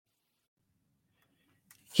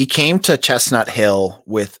He came to Chestnut Hill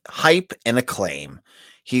with hype and acclaim.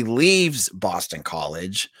 He leaves Boston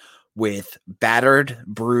College with battered,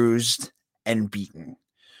 bruised, and beaten.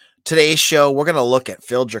 Today's show, we're going to look at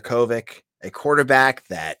Phil Jurkovec, a quarterback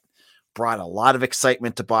that brought a lot of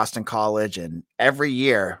excitement to Boston College. And every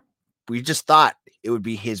year, we just thought it would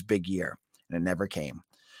be his big year, and it never came.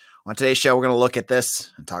 On today's show, we're going to look at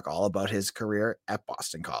this and talk all about his career at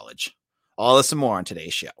Boston College. All this and more on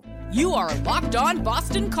today's show. You are Locked On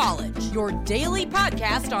Boston College, your daily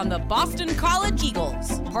podcast on the Boston College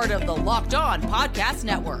Eagles, part of the Locked On Podcast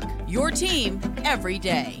Network, your team every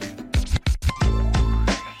day.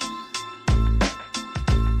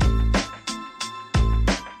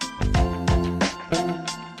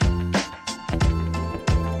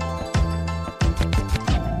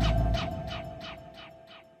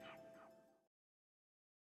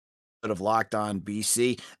 Of Locked On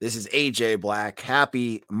BC. This is AJ Black.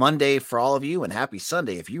 Happy Monday for all of you, and happy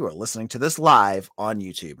Sunday if you are listening to this live on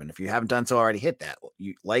YouTube. And if you haven't done so already, hit that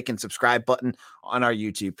like and subscribe button on our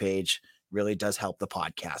YouTube page. Really does help the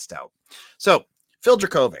podcast out. So, Phil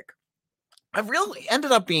Jurkovec, I really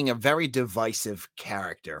ended up being a very divisive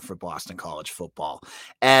character for Boston College football,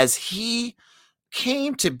 as he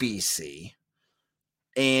came to BC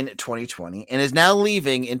in 2020 and is now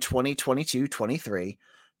leaving in 2022-23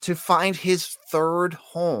 to find his third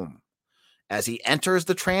home as he enters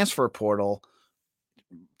the transfer portal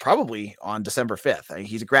probably on December 5th. I mean,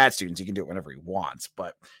 he's a grad student, so he can do it whenever he wants,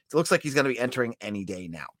 but it looks like he's going to be entering any day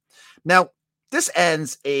now. Now, this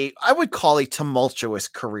ends I would call a tumultuous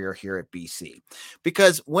career here at BC,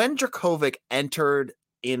 because when Jurkovec entered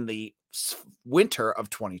in the winter of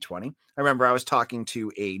 2020, I remember I was talking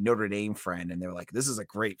to a Notre Dame friend, and they were like, this is a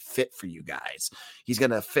great fit for you guys. He's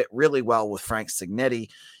going to fit really well with Frank Cignetti.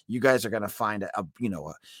 You guys are going to find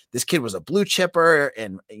this kid was a blue chipper,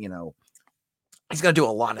 and, he's going to do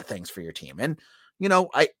a lot of things for your team. And,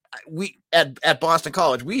 we at Boston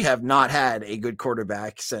College, we have not had a good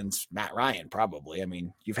quarterback since Matt Ryan, probably. I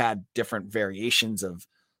mean, you've had different variations of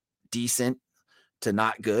decent to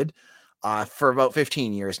not good for about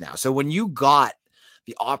 15 years now. So when you got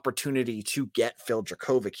the opportunity to get Phil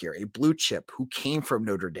Jurkovec here, a blue chip who came from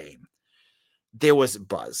Notre Dame, there was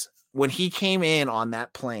buzz. When he came in on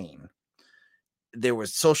that plane, there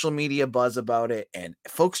was social media buzz about it, and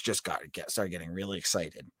folks just started getting really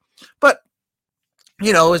excited. But,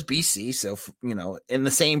 it was BC, so, in the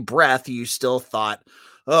same breath, you still thought,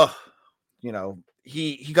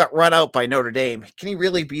 he got run out by Notre Dame. Can he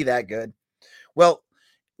really be that good? Well,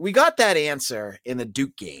 we got that answer in the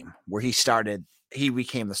Duke game where he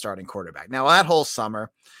became the starting quarterback. Now, that whole summer,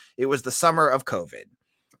 it was the summer of COVID,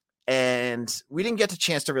 and we didn't get the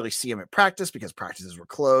chance to really see him at practice because practices were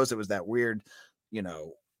closed. It was that weird,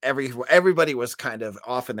 everybody was kind of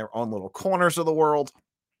off in their own little corners of the world.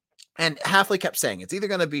 And Hafley kept saying, it's either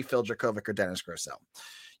going to be Phil Jurkovec or Dennis Grosel.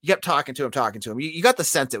 You kept talking to him. You got the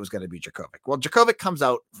sense it was going to be Jurkovec. Well, Jurkovec comes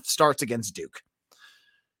out, starts against Duke.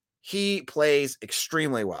 He plays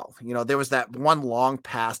extremely well. There was that one long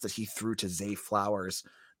pass that he threw to Zay Flowers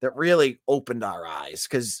that really opened our eyes,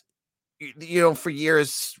 because, for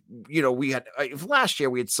years, last year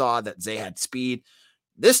we had saw that Zay had speed.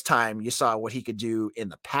 This time you saw what he could do in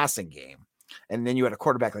the passing game. And then you had a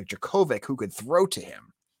quarterback like Jurkovec who could throw to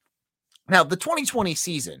him. Now, the 2020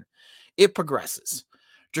 season, it progresses.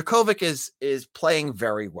 Jurkovec is playing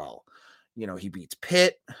very well. He beats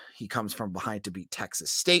Pitt. He comes from behind to beat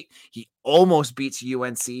Texas State. He almost beats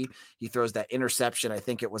UNC. He throws that interception. I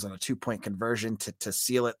think it was on a 2-point conversion to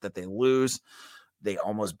seal it that they lose. They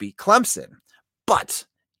almost beat Clemson. But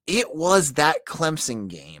it was that Clemson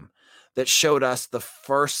game that showed us the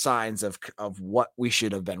first signs of what we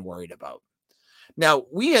should have been worried about. Now,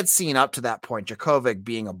 we had seen up to that point Jurkovec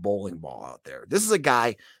being a bowling ball out there. This is a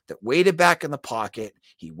guy that waited back in the pocket.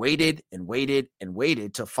 He waited and waited and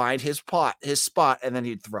waited to find his spot, and then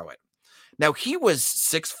he'd throw it. Now, he was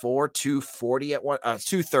 6'4", 230 at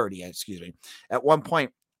one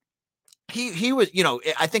point. He was,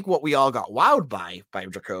 I think what we all got wowed by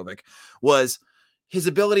Jurkovec was his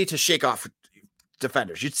ability to shake off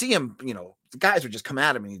defenders. You'd see him, the guys would just come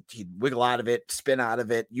at him and he'd wiggle out of it, spin out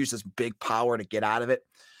of it, use his big power to get out of it.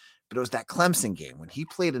 But it was that Clemson game when he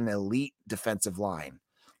played an elite defensive line.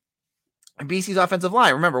 And BC's offensive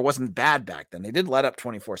line, remember, wasn't bad back then. They did let up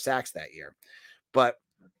 24 sacks that year, but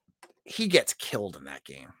he gets killed in that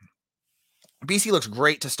game. BC looks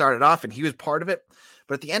great to start it off, and he was part of it.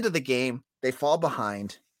 But at the end of the game, they fall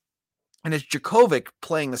behind. And it's Jurkovec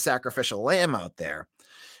playing the sacrificial lamb out there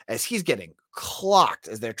as he's getting clocked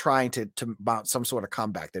as they're trying to mount some sort of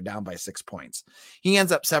comeback. They're down by 6 points. He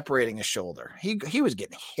ends up separating his shoulder. He was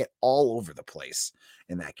getting hit all over the place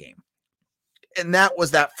in that game. And that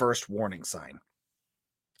was that first warning sign.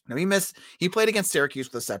 Now he played against Syracuse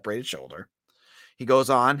with a separated shoulder. He goes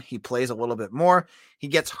on, he plays a little bit more. He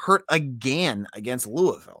gets hurt again against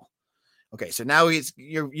Louisville. Okay, so now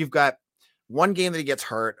you've got one game that he gets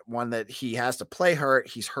hurt, one that he has to play hurt.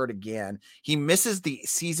 He's hurt again. He misses the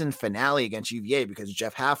season finale against UVA because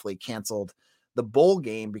Jeff Hafley canceled the bowl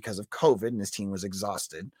game because of COVID and his team was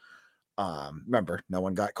exhausted. Remember, no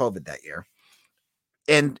one got COVID that year.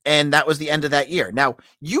 And that was the end of that year. Now,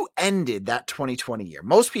 you ended that 2020 year.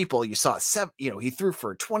 Most people, you saw he threw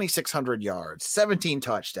for 2,600 yards, 17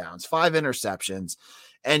 touchdowns, 5 interceptions,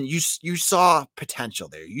 and you saw potential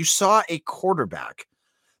there. You saw a quarterback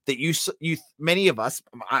that you many of us,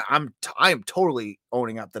 I am totally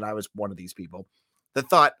owning up that I was one of these people that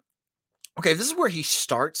thought, okay, if this is where he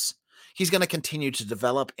starts, he's going to continue to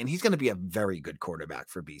develop, and he's going to be a very good quarterback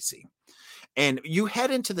for BC. And you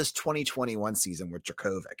head into this 2021 season with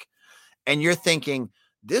Jurkovec, and you're thinking,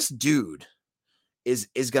 this dude is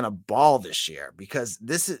going to ball this year because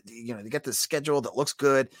this is, they get the schedule that looks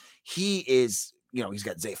good. He is, he's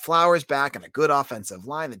got Zay Flowers back and a good offensive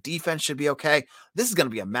line. The defense should be okay. This is going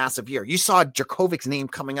to be a massive year. You saw Jurkovec's name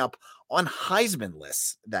coming up on Heisman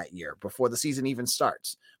lists that year before the season even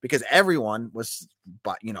starts because everyone was,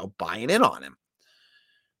 buying in on him.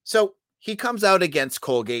 So he comes out against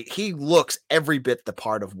Colgate. He looks every bit the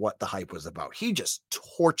part of what the hype was about. He just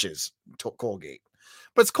torches Colgate.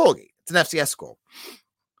 But it's Colgate. It's an FCS school.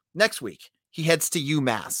 Next week, he heads to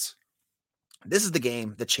UMass. This is the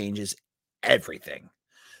game that changes everything.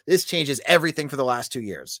 This changes everything for the last 2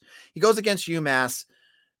 years. He goes against UMass,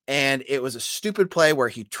 and it was a stupid play where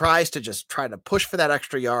he tries to push for that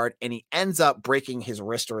extra yard, and he ends up breaking his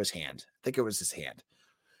wrist or his hand. I think it was his hand.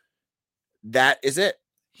 That is it.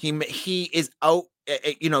 He is out,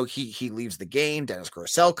 he leaves the game. Dennis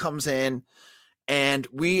Grosel comes in, and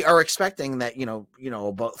we are expecting that,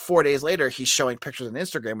 about 4 days later, he's showing pictures on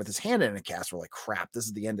Instagram with his hand in a cast. We're like, crap, this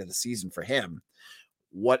is the end of the season for him.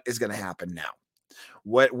 What is going to happen now?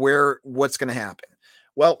 What's going to happen?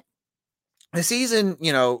 Well, the season,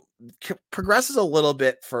 progresses a little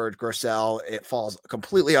bit for Grosel. It falls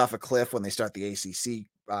completely off a cliff when they start the ACC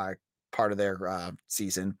part of their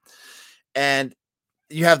season. And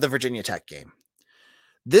you have the Virginia Tech game.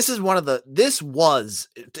 This was,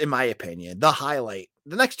 in my opinion, the highlight.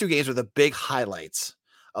 The next 2 games were the big highlights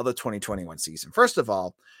of the 2021 season. First of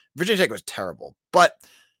all, Virginia Tech was terrible, but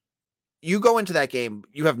you go into that game,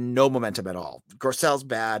 you have no momentum at all. Grosel's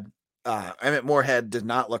bad. Emmett Moorhead did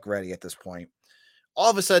not look ready at this point.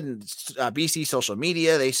 All of a sudden, BC social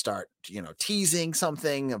media, they start, teasing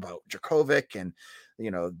something about Jurkovec, and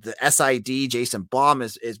the SID, Jason Baum,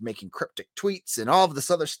 is making cryptic tweets and all of this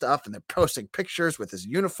other stuff. And they're posting pictures with his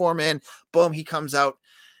uniform in. Boom, he comes out.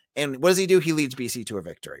 And what does he do? He leads BC to a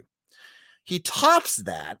victory. He tops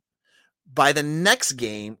that by the next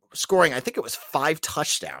game, scoring, I think it was 5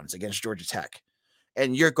 touchdowns against Georgia Tech.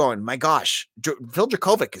 And you're going, my gosh, Phil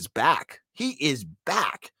Jurkovec is back. He is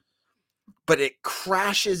back. But it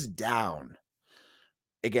crashes down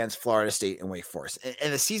against Florida State and Wake Forest.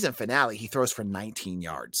 And the season finale, he throws for 19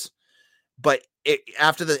 yards. But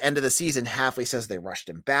after the end of the season, Hafley says they rushed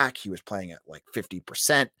him back. He was playing at like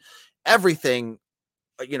 50%. Everything,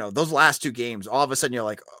 those last 2 games, all of a sudden you're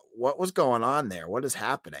like, what was going on there? What is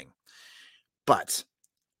happening? But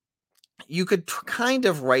you could kind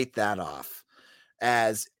of write that off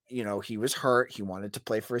as, he was hurt. He wanted to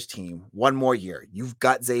play for his team. 1 more year. You've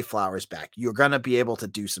got Zay Flowers back. You're going to be able to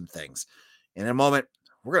do some things. In a moment,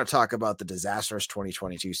 we're going to talk about the disastrous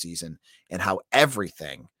 2022 season and how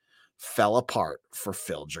everything fell apart for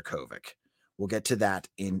Phil Jurkovec. We'll get to that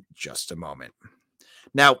in just a moment.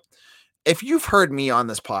 Now, if you've heard me on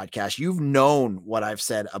this podcast, you've known what I've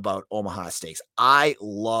said about Omaha Steaks. I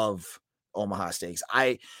love Omaha Steaks.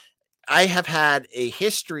 I have had a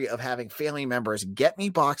history of having family members get me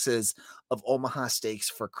boxes of Omaha Steaks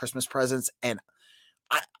for Christmas presents, and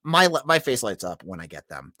my face lights up when I get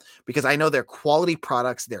them because I know they're quality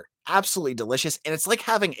products. They're absolutely delicious. And it's like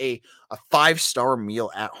having a 5-star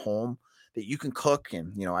meal at home that you can cook.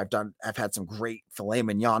 And, I've had some great filet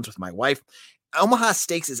mignons with my wife. Omaha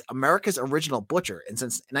Steaks is America's original butcher. And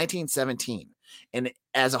since 1917, and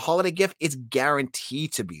as a holiday gift, it's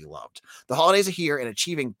guaranteed to be loved. The holidays are here, and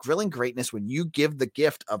achieving grilling greatness when you give the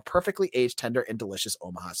gift of perfectly aged, tender, and delicious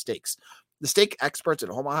Omaha Steaks. The steak experts at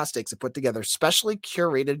Omaha Steaks have put together specially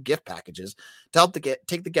curated gift packages to help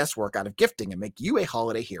take the guesswork out of gifting and make you a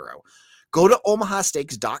holiday hero. Go to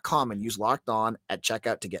omahasteaks.com and use Locked On at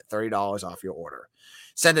checkout to get $30 off your order.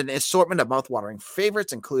 Send an assortment of mouthwatering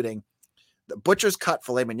favorites, including the Butcher's Cut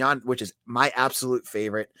filet mignon, which is my absolute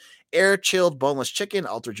favorite, air-chilled boneless chicken,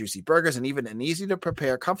 ultra-juicy burgers, and even an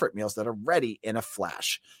easy-to-prepare comfort meals that are ready in a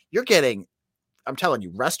flash. You're getting, I'm telling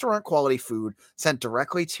you, restaurant-quality food sent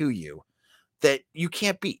directly to you that you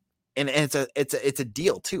can't beat. And it's a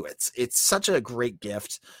deal too. It's such a great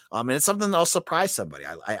gift. And it's something that'll surprise somebody.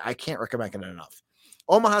 I can't recommend it enough.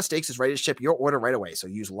 Omaha Steaks is ready to ship your order right away. So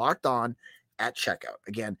use Locked On at checkout.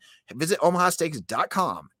 Again, visit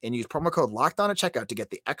omahasteaks.com and use promo code Locked On at checkout to get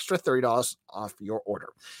the extra $30 off your order.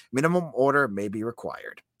 Minimum order may be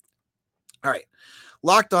required. All right.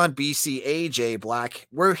 Locked On BC, AJ Black.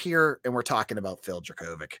 We're here and we're talking about Phil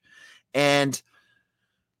Jurkovec. And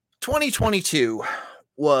 2022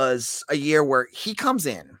 was a year where he comes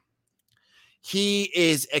in. He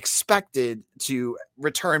is expected to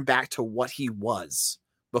return back to what he was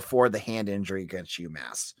before the hand injury against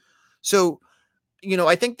UMass. So,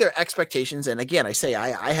 I think their expectations, and again, I say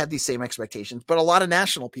I had these same expectations, but a lot of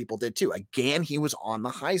national people did too. Again, he was on the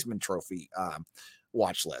Heisman Trophy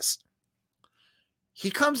watch list.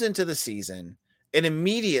 He comes into the season, and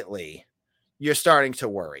immediately you're starting to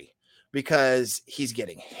worry because he's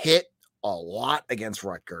getting hit a lot against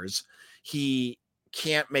Rutgers. He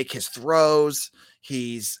can't make his throws.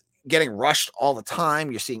 He's getting rushed all the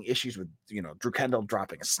time. You're seeing issues with, Drew Kendall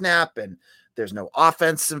dropping a snap, and there's no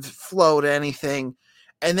offensive flow to anything.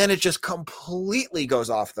 And then it just completely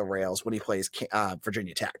goes off the rails when he plays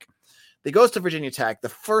Virginia Tech. He goes to Virginia Tech. The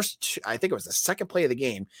first, I think it was the second play of the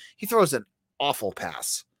game, he throws an awful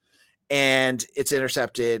pass, and it's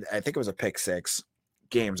intercepted. I think it was a pick six.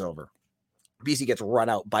 Game's over. BC gets run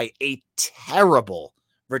out by a terrible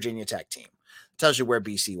Virginia Tech team. Tells you where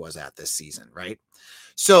BC was at this season, right?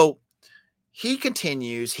 So he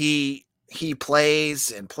continues. He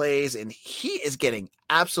plays and plays, and he is getting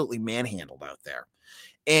absolutely manhandled out there.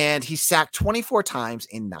 And he's sacked 24 times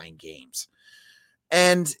in 9 games.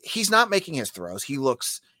 And he's not making his throws. He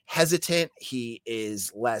looks hesitant. He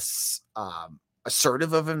is less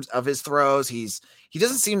assertive of his throws. He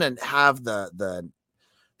doesn't seem to have the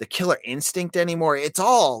killer instinct anymore. It's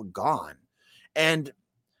all gone. And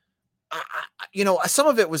some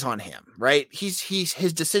of it was on him, right?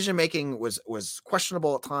 His decision-making was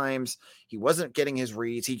questionable at times. He wasn't getting his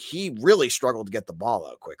reads. He really struggled to get the ball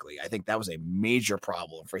out quickly. I think that was a major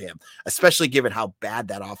problem for him, especially given how bad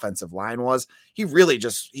that offensive line was. He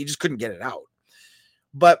just couldn't get it out.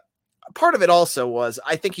 But part of it also was,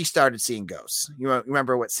 I think he started seeing ghosts. You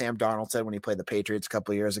remember what Sam Darnold said when he played the Patriots a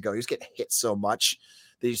couple of years ago? He was getting hit so much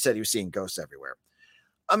that he said he was seeing ghosts everywhere.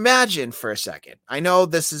 Imagine for a second. I know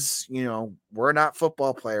this is, we're not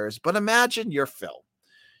football players, but imagine you're Phil.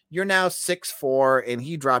 You're now 6'4", and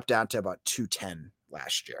he dropped down to about 210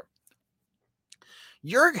 last year.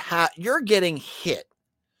 You're getting hit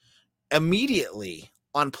immediately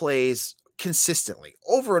on plays consistently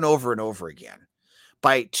over and over and over again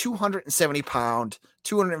by 270-pound,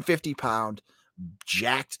 250-pound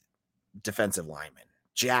jacked defensive linemen,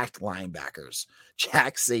 jacked linebackers,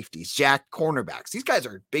 jacked safeties, jacked cornerbacks. These guys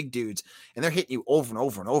are big dudes, and they're hitting you over and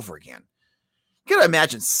over and over again. You gotta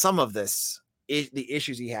imagine some of this, the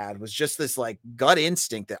issues he had was just this like gut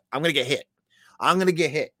instinct that I'm going to get hit. I'm going to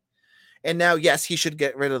get hit. And now, yes, he should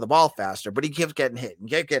get rid of the ball faster, but he keeps getting hit and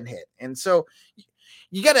getting hit. And so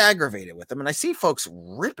you got to aggravate it with him. And I see folks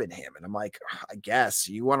ripping him, and I'm like, I guess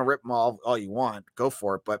you want to rip him all you want, go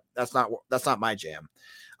for it. But that's not my jam.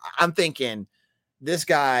 I'm thinking this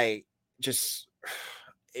guy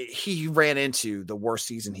he ran into the worst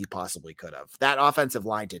season he possibly could have. That offensive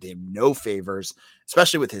line did him no favors,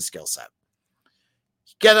 especially with his skill set.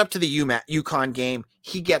 Get up to the UConn game.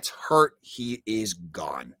 He gets hurt. He is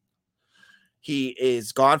gone. He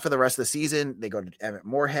is gone for the rest of the season. They go to Emmett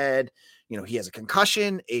Moorhead. He has a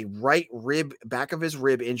concussion, a right rib, back of his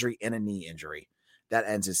rib injury, and a knee injury. That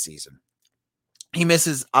ends his season. He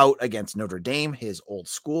misses out against Notre Dame, his old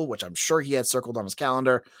school, which I'm sure he had circled on his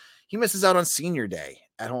calendar. He misses out on senior day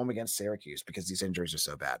at home against Syracuse because these injuries are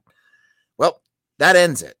so bad. Well, that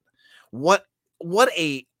ends it. What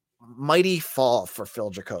a mighty fall for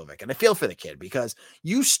Phil Jurkovec. And I feel for the kid because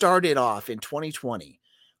you started off in 2020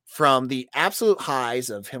 from the absolute highs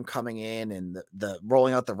of him coming in and the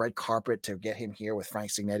rolling out the red carpet to get him here with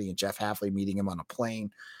Frank Signetti and Jeff Hafley meeting him on a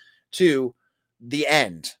plane, to the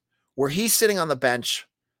end where he's sitting on the bench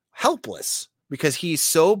helpless because he's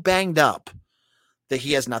so banged up that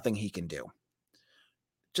he has nothing he can do.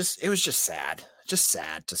 It was just sad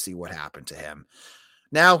to see what happened to him.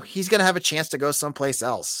 Now he's going to have a chance to go someplace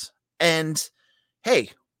else. And hey,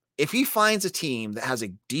 if he finds a team that has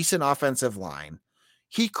a decent offensive line,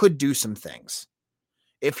 he could do some things.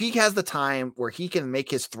 If he has the time where he can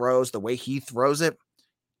make his throws the way he throws it,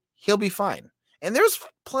 he'll be fine. And there's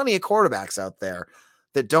plenty of quarterbacks out there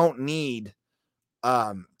that don't need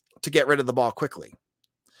to get rid of the ball quickly.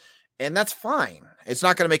 And that's fine. It's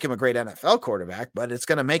not going to make him a great NFL quarterback, but it's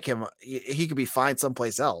going to make him, he could be fine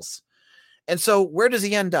someplace else. And so where does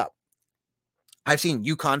he end up? I've seen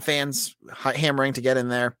UConn fans hammering to get in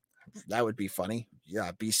there. That would be funny.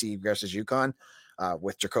 Yeah, BC versus UConn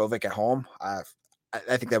with Jurkovec at home. I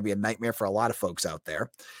think that would be a nightmare for a lot of folks out there.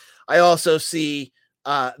 I also see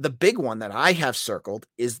the big one that I have circled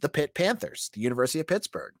is the Pitt Panthers, the University of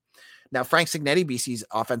Pittsburgh. Now, Frank Cignetti, BC's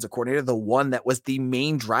offensive coordinator, the one that was the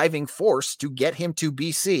main driving force to get him to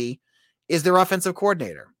BC, is their offensive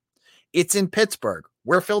coordinator. It's in Pittsburgh,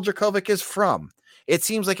 where Phil Jurkovec is from. It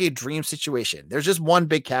seems like a dream situation. There's just one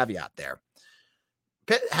big caveat there.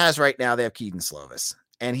 Pitt has right now, they have Keaton Slovis,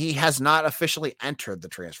 and he has not officially entered the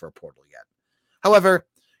transfer portal yet. However,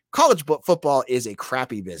 college football is a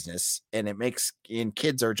crappy business, and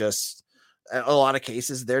kids are just, a lot of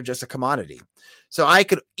cases, they're just a commodity. So I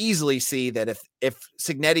could easily see that if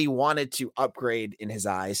Cignetti wanted to upgrade in his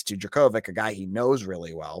eyes to Jurkovec, a guy he knows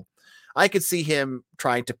really well, I could see him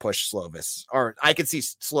trying to push Slovis, or I could see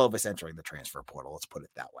Slovis entering the transfer portal. Let's put it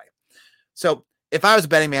that way. So if I was a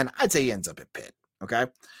betting man, I'd say he ends up at Pitt. Okay.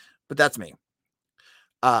 But that's me.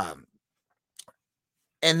 And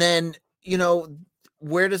then,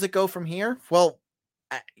 where does it go from here? Well,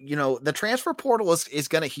 the transfer portal is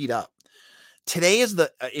going to heat up. Today is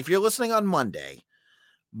if you're listening on Monday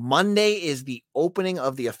is the opening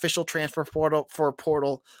of the official transfer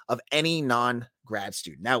portal of any non-grad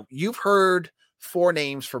student. Now, you've heard 4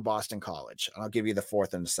 names for Boston College, and I'll give you the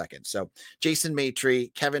 4th in a second. So Jason Maitre,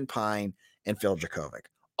 Kevin Pine, and Phil Jurkovec.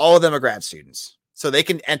 All of them are grad students, so they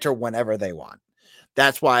can enter whenever they want.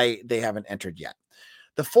 That's why they haven't entered yet.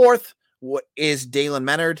 The 4th is Dalen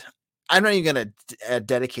Menard. I'm not even going to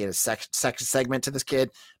dedicate a segment to this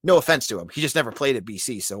kid. No offense to him. He just never played at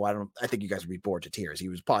BC. So I think you guys would be bored to tears. He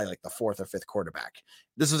was probably like the 4th or 5th quarterback.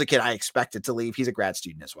 This was a kid I expected to leave. He's a grad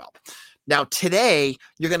student as well. Now today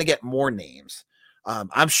you're going to get more names.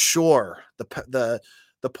 I'm sure the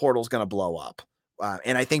portal is going to blow up.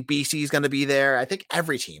 And I think BC is going to be there. I think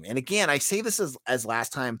every team. And again, I say this as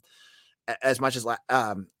last time, as much as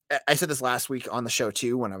I said this last week on the show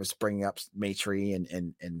too, when I was bringing up Maitre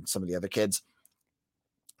and some of the other kids.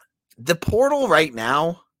 The portal right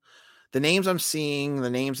now, the names I'm seeing, the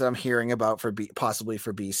names that I'm hearing about possibly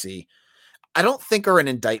for BC, I don't think are an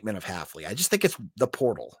indictment of Hafley. I just think it's the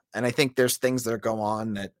portal. And I think there's things that go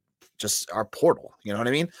on that just are portal. You know what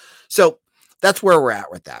I mean? So that's where we're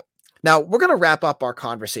at with that. Now, we're going to wrap up our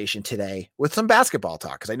conversation today with some basketball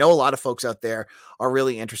talk, because I know a lot of folks out there are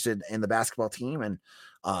really interested in the basketball team, and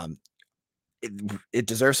it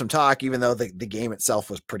deserves some talk, even though the game itself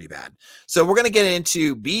was pretty bad. So we're going to get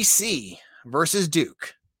into BC versus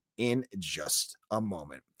Duke in just a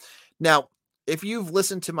moment. Now, if you've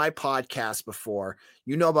listened to my podcast before,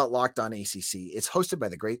 you know about Locked On ACC. It's hosted by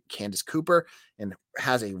the great Candace Cooper and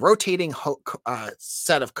has a rotating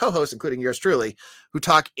set of co-hosts, including yours truly, who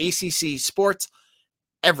talk ACC sports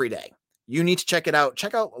every day. You need to check it out.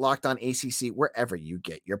 Check out Locked On ACC wherever you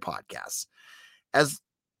get your podcasts. As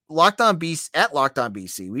Locked On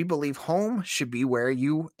BC, we believe home should be where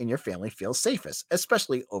you and your family feel safest,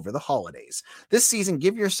 especially over the holidays. This season,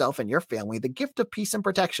 give yourself and your family the gift of peace and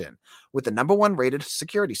protection with the #1 rated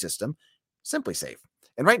security system, SimpliSafe.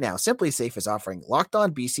 And right now, SimpliSafe is offering Locked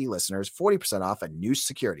On BC listeners 40% off a new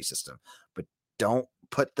security system. But don't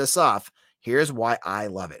put this off. Here's why I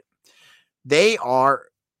love it. They are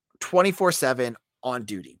 24/7 on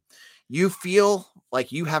duty. You feel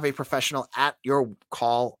like you have a professional at your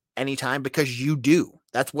call anytime, because you do.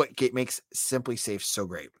 That's what makes SimpliSafe so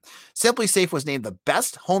great. SimpliSafe was named the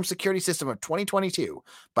best home security system of 2022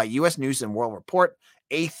 by U.S. News and World Report,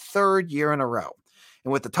 a 3rd year in a row.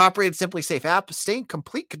 And with the top-rated SimpliSafe app, stay in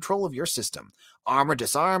complete control of your system. Arm or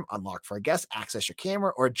disarm, unlock for a guest, access your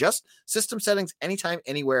camera, or adjust system settings anytime,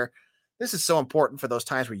 anywhere. This is so important for those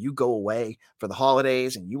times where you go away for the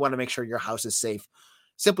holidays and you want to make sure your house is safe.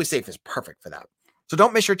 SimpliSafe is perfect for that. So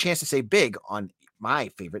don't miss your chance to save big on my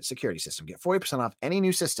favorite security system. Get 40% off any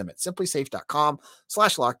new system at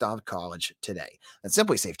simplisafe.com/lockedoncollege today. That's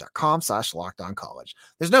simplisafe.com/lockedoncollege.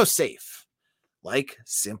 There's no safe like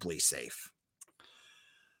SimpliSafe.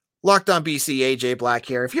 Locked On BC, AJ Black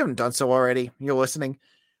here. If you haven't done so already, you're listening,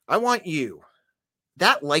 I want you,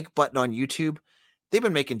 that like button on YouTube, they've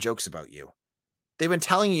been making jokes about you. They've been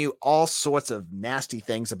telling you all sorts of nasty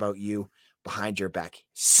things about you. behind your back.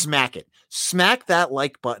 Smack it. Smack that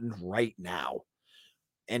like button right now.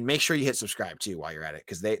 And make sure you hit subscribe too while you're at it,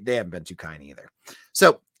 because they haven't been too kind either.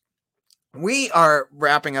 So we are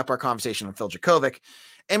wrapping up our conversation on Phil Jurkovec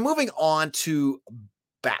and moving on to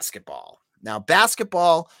basketball. Now,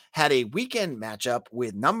 basketball had a weekend matchup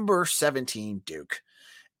with number 17 Duke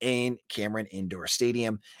in Cameron Indoor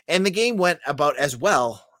Stadium, and the game went about as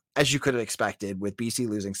well as you could have expected, with BC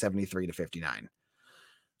losing 73-59.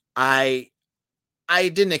 I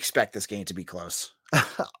didn't expect this game to be close.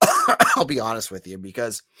 I'll be honest with you,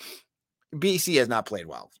 because BC has not played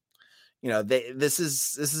well. This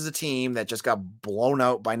is a team that just got blown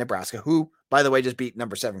out by Nebraska, who, by the way, just beat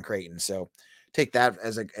number 7 Creighton. So take that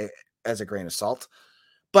as a grain of salt.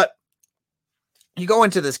 But you go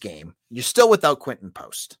into this game, you're still without Quinton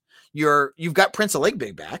Post. You've got Prince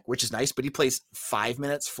Aligbe back, which is nice, but he plays 5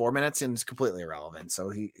 minutes, 4 minutes, and is completely irrelevant.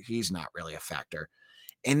 So he's not really a factor.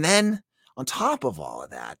 And then on top of all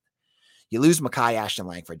of that, you lose Makai Ashton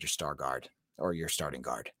Langford, your star guard, or your starting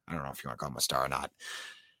guard. I don't know if you want to call him a star or not.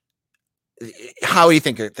 How do you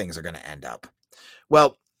think things are going to end up?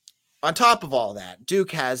 Well, on top of all that,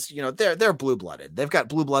 Duke has, they're blue-blooded. They've got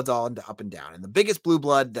blue bloods all up and down. And the biggest blue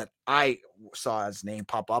blood that I saw his name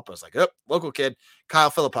pop up, I was like, oh, local kid, Kyle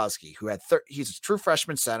Filipowski, who he's a true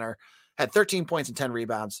freshman center, had 13 points and 10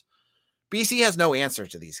 rebounds. BC has no answer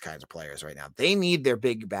to these kinds of players right now. They need their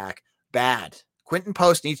big back bad. Quinton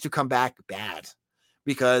Post needs to come back bad,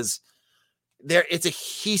 because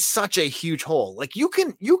he's such a huge hole. Like, you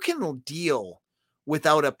can deal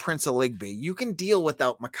without a Prince Aligbe. You can deal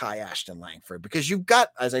without Makai Ashton Langford, because you've got,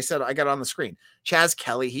 as I said, I got on the screen, Chaz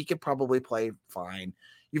Kelly. He could probably play fine.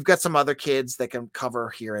 You've got some other kids that can cover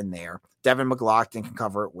here and there. Devin McLaughlin can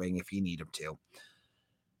cover at wing if you need him to.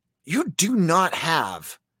 You do not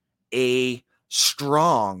have a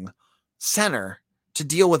strong center to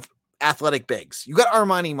deal with athletic bigs. You got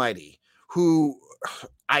Armani Mighty, who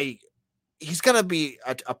he's going to be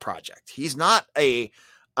a project. He's not a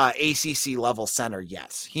ACC level center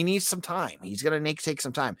yet. He needs some time. He's going to take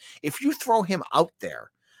some time. If you throw him out there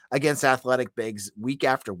against athletic bigs week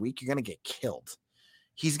after week, you're going to get killed.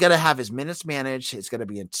 He's going to have his minutes managed. It's going to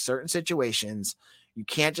be in certain situations. You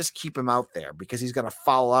can't just keep him out there, because he's going to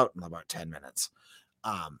foul out in about 10 minutes.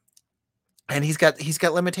 And he's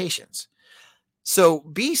got limitations. So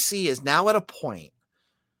BC is now at a point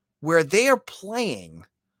where they are playing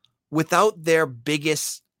without their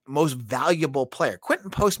biggest, most valuable player. Quinton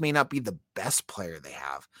Post may not be the best player they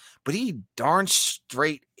have, but he darn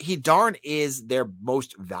is their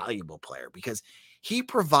most valuable player, because he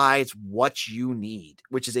provides what you need,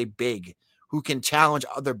 which is a big who can challenge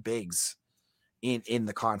other bigs in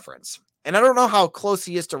the conference. And I don't know how close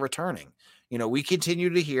he is to returning. We continue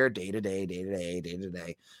to hear day to day.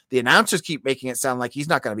 The announcers keep making it sound like he's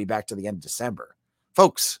not going to be back to the end of December.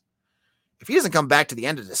 Folks, if he doesn't come back to the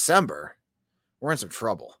end of December, we're in some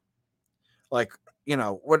trouble. Like,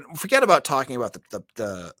 forget about talking about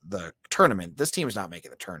the tournament. This team is not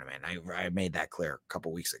making the tournament. I made that clear a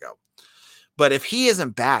couple weeks ago. But if he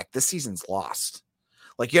isn't back, this season's lost.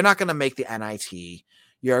 Like, you're not going to make the NIT.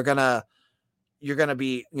 You're going to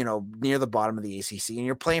be, near the bottom of the ACC, and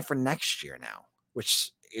you're playing for next year now,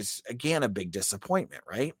 which is, again, a big disappointment,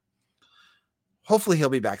 right? Hopefully he'll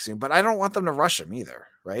be back soon, but I don't want them to rush him either,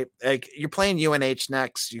 right? Like, you're playing UNH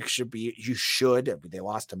next. You should, they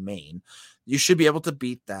lost to Maine. You should be able to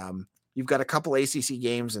beat them. You've got a couple ACC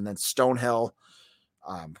games, and then Stonehill,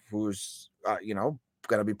 who's,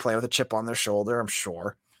 going to be playing with a chip on their shoulder, I'm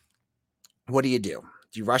sure. What do? Do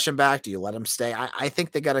you rush him back? Do you let him stay? I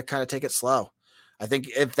think they got to kind of take it slow. I think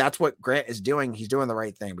if that's what Grant is doing, he's doing the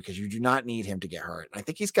right thing, because you do not need him to get hurt. I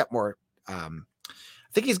think he's got more.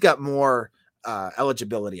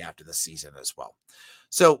 Eligibility after this season as well.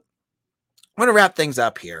 So I'm going to wrap things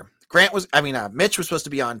up here. Mitch was supposed to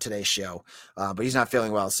be on today's show, but he's not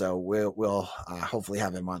feeling well. So we'll hopefully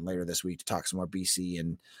have him on later this week to talk some more BC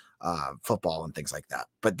and football and things like that.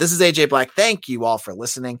 But this is AJ Black. Thank you all for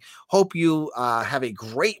listening. Hope you have a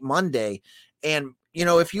great Monday. And,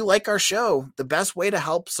 if you like our show, the best way to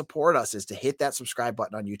help support us is to hit that subscribe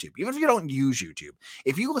button on YouTube. Even if you don't use YouTube,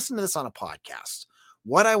 if you listen to this on a podcast,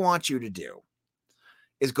 what I want you to do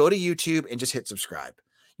is go to YouTube and just hit subscribe.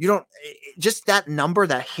 Just that number,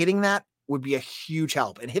 that hitting that would be a huge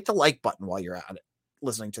help, and hit the like button while you're at it,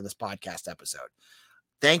 listening to this podcast episode.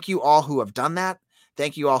 Thank you all who have done that.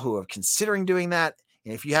 Thank you all who are considering doing that.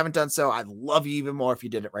 And if you haven't done so, I'd love you even more if you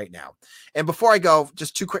did it right now. And before I go,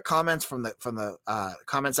 just 2 quick comments from the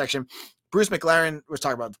comment section. Bruce McLaren was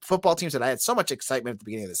talking about the football team, said I had so much excitement at the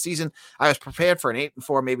beginning of the season. I was prepared for an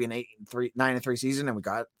 8-4, maybe an 9-3 season, and we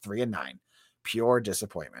got 3-9. Pure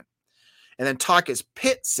disappointment. And then Talk is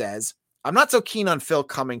Pitt says, I'm not so keen on Phil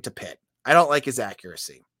coming to Pitt. I don't like his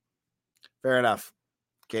accuracy. Fair enough.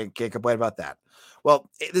 Can't complain about that. Well,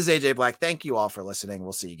 this is AJ Black. Thank you all for listening.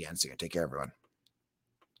 We'll see you again soon. Take care, everyone.